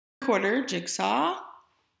recorder, Jigsaw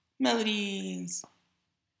melodies.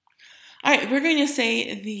 All right, we're going to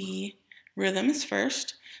say the rhythms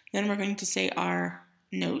first. Then we're going to say our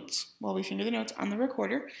notes while we finger the notes on the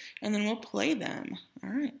recorder, and then we'll play them.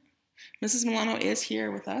 All right. Mrs. Milano is here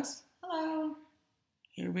with us. Hello.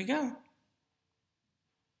 Here we go.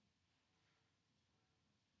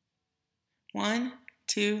 1,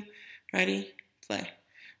 2, ready, play.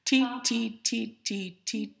 T, T, T, T,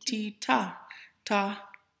 T, T, ta, ta,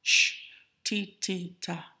 sh, T, T,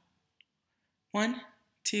 ta. 1,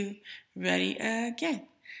 2, ready again.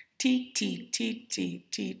 T, T, T, T,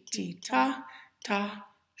 T, T, ta, ta,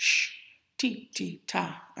 sh, T, T,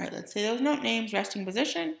 ta. All right, let's say those note names. Resting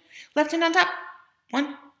position. Left hand on top.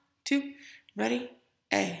 1, 2, ready,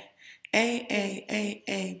 A. A, A, A,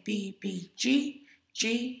 A, B, B, G,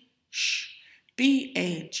 G, sh, B,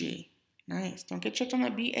 A, G. Nice. Don't get tricked on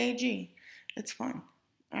that B, A, G. It's fun.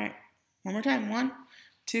 All right. One more time. 1,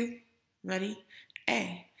 2, ready,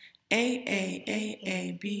 A. A, A, A,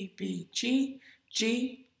 A, B, B, G,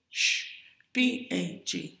 G, sh, B, A,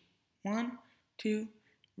 G. 1, 2,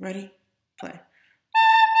 ready, play.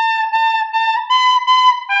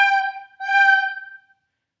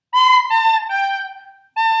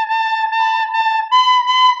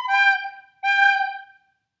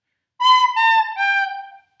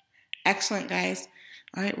 Excellent, guys.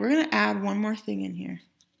 All right, we're going to add one more thing in here.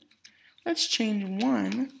 Let's change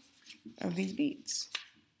one of these beats.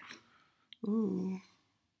 Ooh.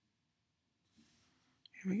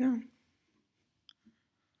 Here we go.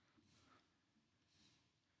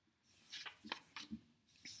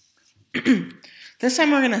 This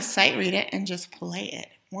time we're going to sight read it and just play it.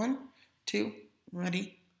 1, 2,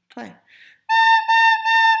 ready, play.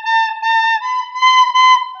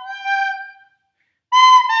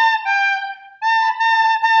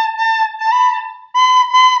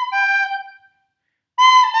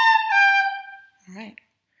 All right,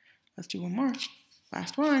 let's do one more.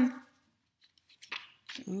 Last one.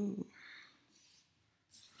 Ooh.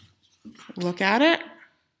 Look at it.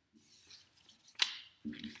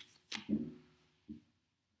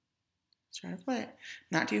 Try to play it.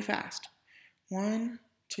 Not too fast. 1,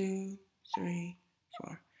 2, 3,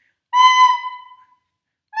 4.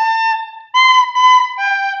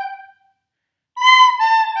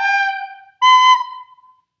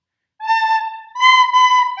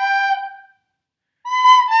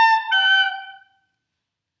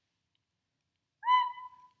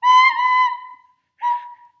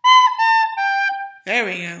 There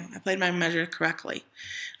we go. I played my measure correctly.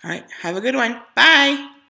 All right. Have a good one. Bye.